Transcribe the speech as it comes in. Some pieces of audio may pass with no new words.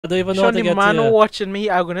I don't even know Sean, how to the get man here. watching me,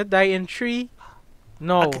 I'm gonna die in 3.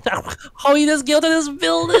 No. How you just get to this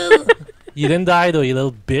building? You didn't die though, you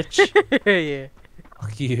little bitch. Yeah.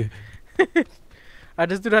 Fuck you. I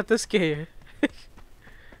just do that to scare you.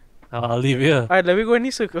 I'll leave you. Alright, let me go in the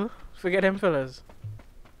circle. Forget them fellas.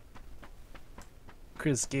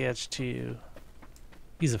 Chris Gage to you.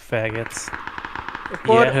 He's a faggot.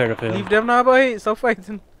 God, Yeah, I heard of him. leave them now, boy. Stop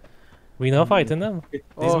fighting. We not fighting them. These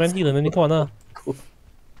Oh. men healing in the corner.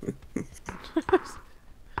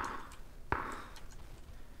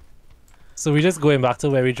 So we just going back to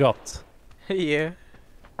where we dropped. Yeah.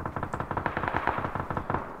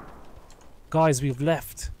 Guys, we've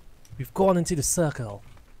left. We've gone into the circle.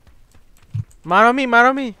 Man on me, man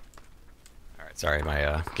on me. Alright, sorry,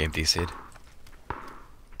 my game DC'd.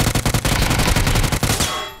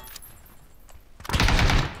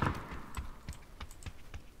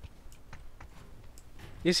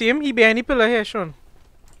 You see him? He behind the pillar here, Sean.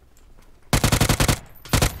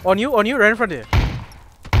 On you, right in front of you.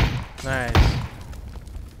 Nice.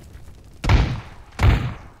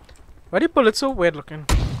 Why do you pull it so weird looking?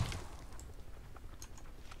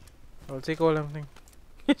 I'll take all everything.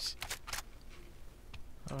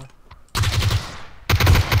 Oh.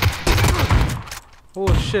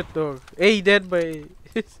 Oh shit, dog. Hey, he dead by.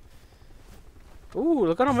 Ooh,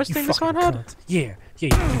 look at how much You thing this one fucking had. cunt. Yeah, you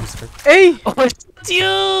loser. Hey! Oh, it's you!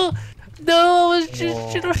 No, I was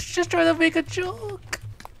just trying to make a joke.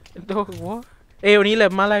 Dog, what? Hey, only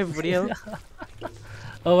 11 my life, buddy.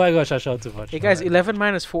 Oh my gosh, I shot too much. Hey guys, Alright. 11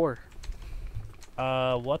 minus 4.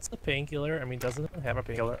 What's the painkiller? I mean, doesn't it have a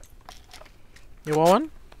painkiller? You want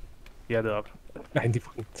one? Yeah, dog. 90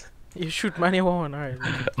 points. You shoot man, you want one.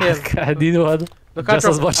 Alright. Here. I need one. Look, Just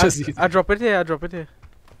as much as you. I drop it here, I drop it here.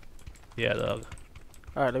 Yeah, dog.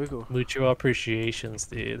 Alright, let me go. Mutual appreciations,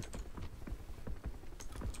 dude.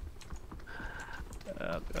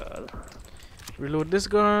 Oh god. Reload this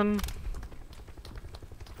gun.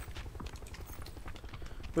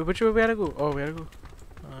 Wait, which way we gotta go? Oh, we gotta go.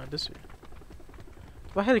 This way.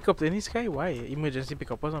 What helicopter in the sky? Why? Emergency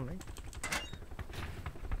pickup or something?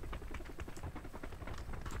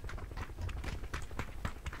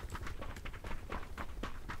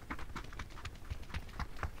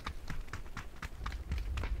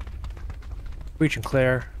 Breach and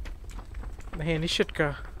clear. Hey, any shit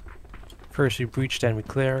car. First we breach, then we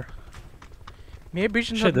clear. Me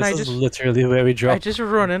breaching Shit, something. this is literally where we I dropped. just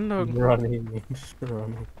run in. Running.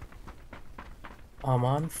 A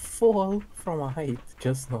man fall from a height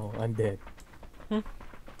just now and dead.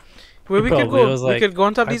 Where we could Probably go? was We like, could go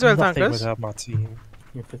on top of these oil nothing tankers. without my team.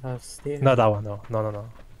 You could have stairs. Not that one, no. No.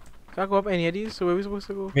 Can't go up any of these. So where we supposed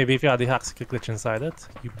to go? Maybe if you had the hacks, you could glitch inside it.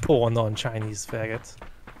 You poor non-Chinese faggot.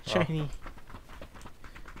 Shiny.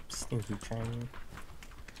 Stinky Chinese.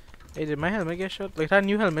 Hey, did my helmet get shot? Like that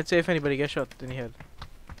new helmet say if anybody gets shot in the head.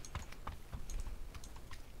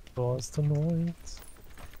 Was the night.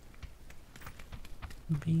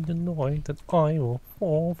 Be the night that I will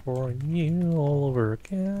fall for you all over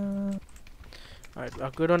again. Alright,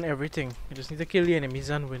 I'll good on everything. I just need to kill the enemies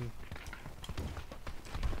and win.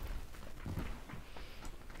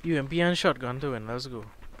 UMP and shotgun to win. Let's go.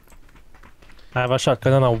 I have a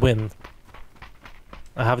shotgun and a win.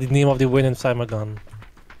 I have the name of the win inside my gun.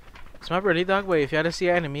 It's not really dark, but if you had to see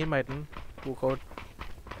an enemy, it mightn't walk out.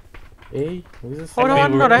 Hey, who's this? Hold guy?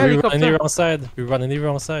 on, not a We run in helicopter. the wrong side. We run in the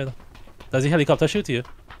wrong side. Does the helicopter shoot you?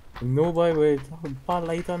 No boy, wait. Put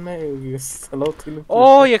light on me. You're still out to look.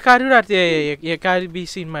 Oh, you can't do that. Yeah. You can't be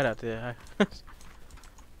seen by that. Yeah.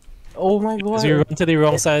 Oh my Because god. we run to the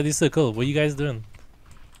wrong side of the circle. What are you guys doing?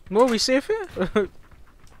 No, we safe here.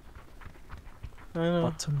 I know.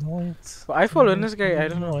 But tonight. But I following this guy. I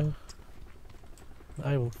don't know. tonight,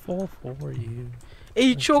 I will fall for you. Hey,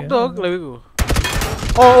 you choke Okay. dog. Let me go.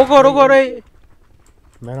 Oh god, right.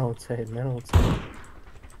 Man outside, man outside.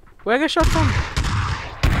 Where I get shot from?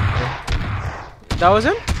 That was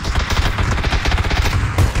him?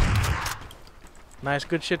 Nice,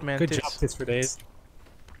 good shit, man. Good Tits. job, tits for days.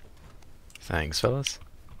 Thanks, fellas.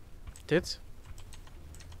 Tits?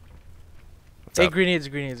 What's Hey, up? grenades.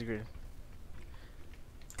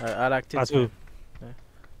 I like tits. That's who?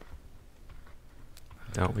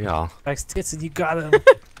 Don't we all? Likes tits and you got him.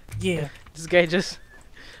 Yeah. This guy just.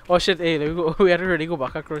 Oh shit! Hey, let me go. We had to really go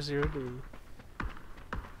back across the road.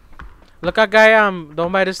 Look at guy down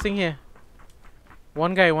by this thing here.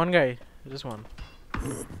 One guy. Just one.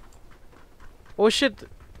 Oh shit!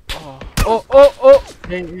 Oh!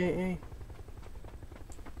 Hey.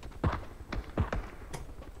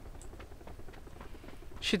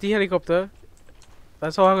 Shitty helicopter.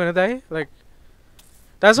 That's how I'm gonna die. Like.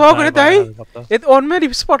 That's how I'm gonna die. It on me.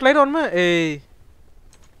 The spotlight on me. Hey.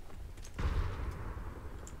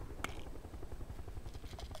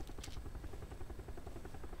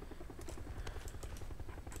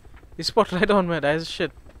 The spotlight on me, that is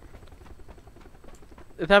shit.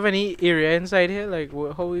 It have any area inside here? Like,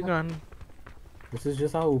 how we gone? This is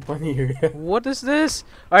just our open area. What is this?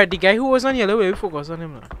 Alright, the guy who was on yellow, we focus on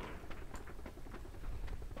him now.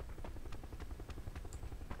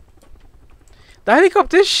 The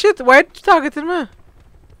helicopter is shit. Why are you targeting me?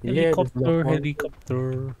 Helicopter,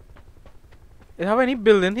 helicopter. It have any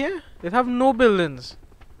building here? It have no buildings.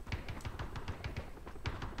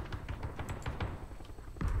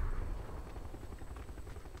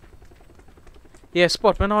 Yeah,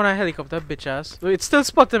 spot me on a helicopter, bitch ass. It's still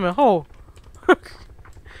spotting me. How?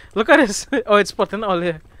 Look at this. Oh, it's spotting all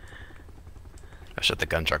here. Oh shit, the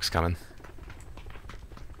gun truck's coming.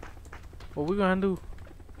 What we gonna do?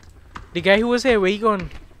 The guy who was here, where he gone?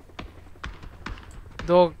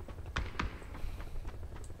 Dog.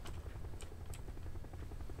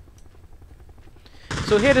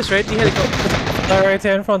 So here this right, the helicopter. They're right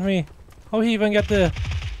here in front of me. How he even get there?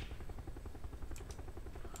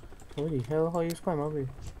 Holy hell, how you climb up here?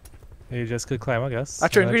 You just could climb, I guess. I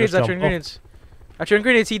throwing And grenades, just I throwing jump off. grenades. I throwing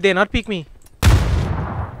grenades, he dare not peek me.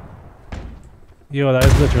 Yo, that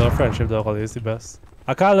is literal friendship dog, always the best.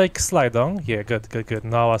 I can't like slide down. Yeah, good, good, good.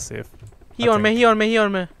 Now I'm safe. He on me, he on me, he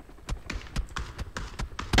on me.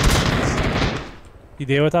 He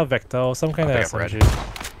there with a vector or some kind of I think I'm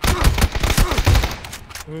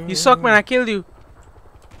SMG. You suck, man, I killed you.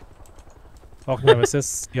 Hawk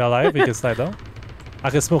Nemesis, you alive? We can slide down. I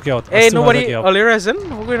can smoke you out. Hey, as soon as I nobody, get up. all your resin?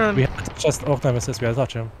 What's going on? We have to just Hawk Nemesis, we have to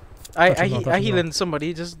touch him. I touch him now, touch him now. healing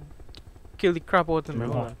somebody, just kill the crap out of me.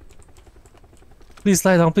 Hold on. Please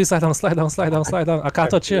slide down, please slide down, slide down, slide down, slide down. I can't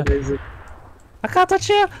touch you. I can't touch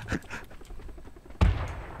you.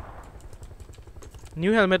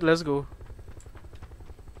 New helmet, let's go.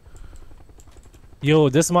 Yo,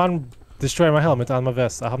 this man destroyed my helmet and my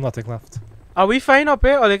vest. I have nothing left. Are we fine up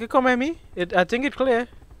here? Or they could come at me? I think it's clear.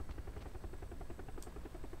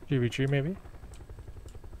 3v3 maybe?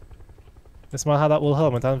 This man had that old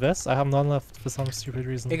helmet and vest. I have none left for some stupid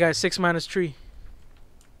reason. Hey guys, 6 minus 3.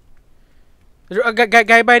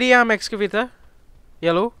 Guy by the excavator.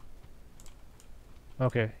 Yellow.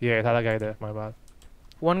 Okay, yeah, it had a guy there, my bad.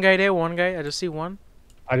 One guy there, one guy. I just see one.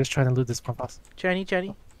 I just trying to loot this one fast.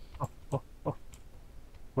 Chinny. Oh.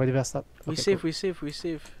 Where the vest at? We Okay, safe, cool. we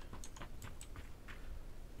safe.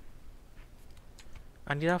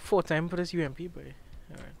 I need a 4 time for this UMP, boy.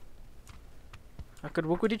 Alright. I could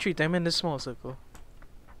work with the 3 time in this small circle.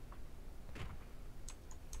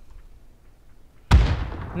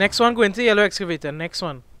 Next one, go into yellow excavator. Next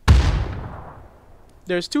one.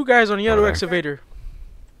 There's 2 guys on yellow excavator.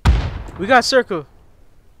 We got circle.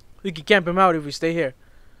 We can camp him out if we stay here.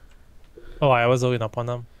 Oh, I was looking up on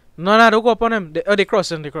them. No, don't go up on them. They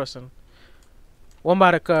crossing, they crossing. One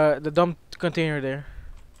by the dump container there.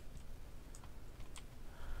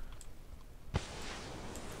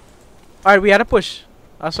 Alright, we had a push.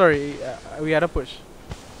 Sorry, we had a push.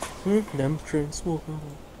 Them train smoke.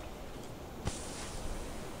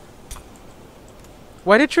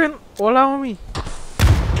 Why did Trent all out on me?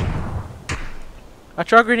 I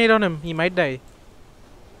threw a grenade on him. He might die.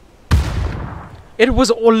 It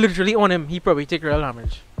was all literally on him. He probably take real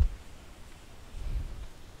damage.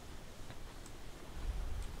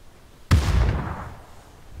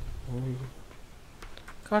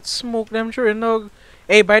 God, smoke them, Trent, dog.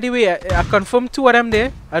 Hey, by the way, I confirmed 2 of them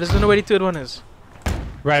there. I just don't know where the 3rd one is.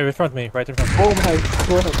 Right in front of me, right in front of me. Oh my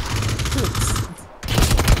god.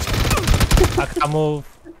 I can't move.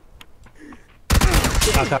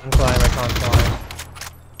 I can't climb, I can't climb.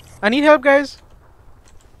 I need help, guys.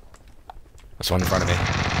 There's one in front of me.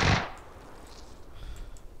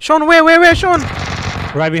 Sean, where, Sean?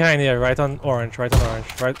 Right behind here, right on orange, right.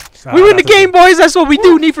 We win the that's a- game, boys. That's what we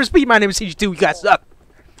do. Need for Speed. My name is CG2. You guys suck.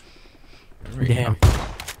 Damn.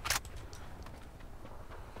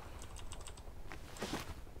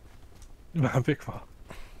 Man, big fuck.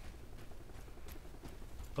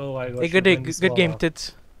 Oh my gosh. Hey, good we day, win the good small game, man.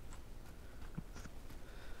 tits.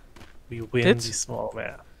 We win Tits? the small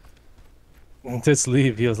man. Tits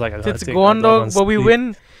leave, he was like, I'm gonna Tits take go on, that dog dog. But we speed.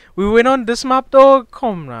 win. We win on this map, dog.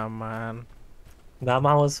 Come on, man. That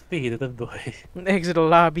man was faded, boy. Exit the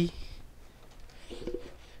lobby.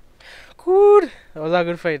 Good. That was a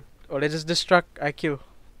good fight. Or they just distract, I kill.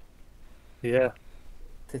 Yeah.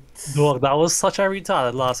 Tits. Dog, that was such a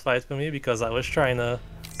retarded last fight for me because I was trying to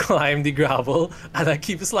climb the gravel and I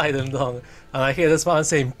keep sliding down. And I hear this man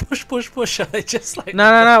saying, push, and I just like...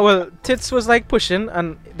 Nah. Well, Tits was like pushing,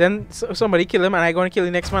 and then somebody kill him, and I gonna kill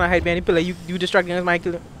the next man. I hide behind the pillar. You distracting us, I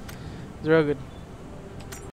kill him. It's real good.